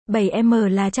7m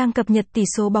là trang cập nhật tỷ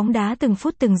số bóng đá từng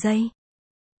phút từng giây.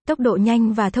 Tốc độ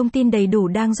nhanh và thông tin đầy đủ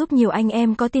đang giúp nhiều anh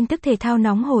em có tin tức thể thao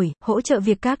nóng hổi, hỗ trợ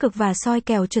việc cá cược và soi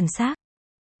kèo chuẩn xác.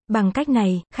 Bằng cách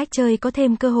này, khách chơi có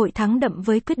thêm cơ hội thắng đậm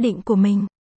với quyết định của mình.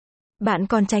 Bạn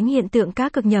còn tránh hiện tượng cá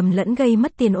cược nhầm lẫn gây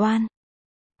mất tiền oan.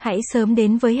 Hãy sớm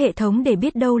đến với hệ thống để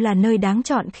biết đâu là nơi đáng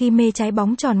chọn khi mê trái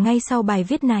bóng tròn ngay sau bài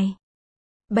viết này.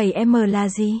 7m là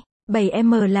gì?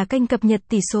 7m là kênh cập nhật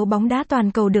tỷ số bóng đá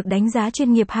toàn cầu được đánh giá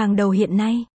chuyên nghiệp hàng đầu hiện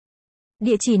nay.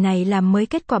 Địa chỉ này làm mới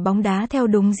kết quả bóng đá theo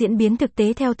đúng diễn biến thực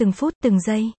tế theo từng phút, từng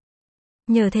giây.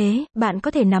 Nhờ thế, bạn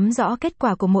có thể nắm rõ kết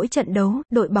quả của mỗi trận đấu,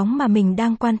 đội bóng mà mình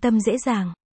đang quan tâm dễ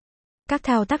dàng. Các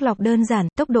thao tác lọc đơn giản,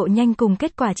 tốc độ nhanh cùng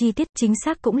kết quả chi tiết, chính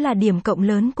xác cũng là điểm cộng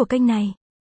lớn của kênh này.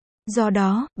 Do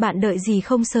đó, bạn đợi gì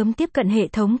không sớm tiếp cận hệ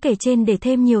thống kể trên để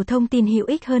thêm nhiều thông tin hữu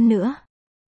ích hơn nữa.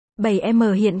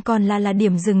 7m hiện còn là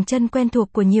điểm dừng chân quen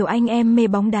thuộc của nhiều anh em mê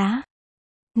bóng đá.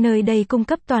 Nơi đây cung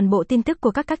cấp toàn bộ tin tức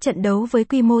của các trận đấu với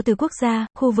quy mô từ quốc gia,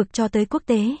 khu vực cho tới quốc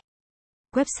tế.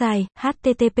 Website: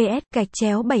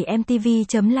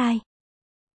 https://7mtv.live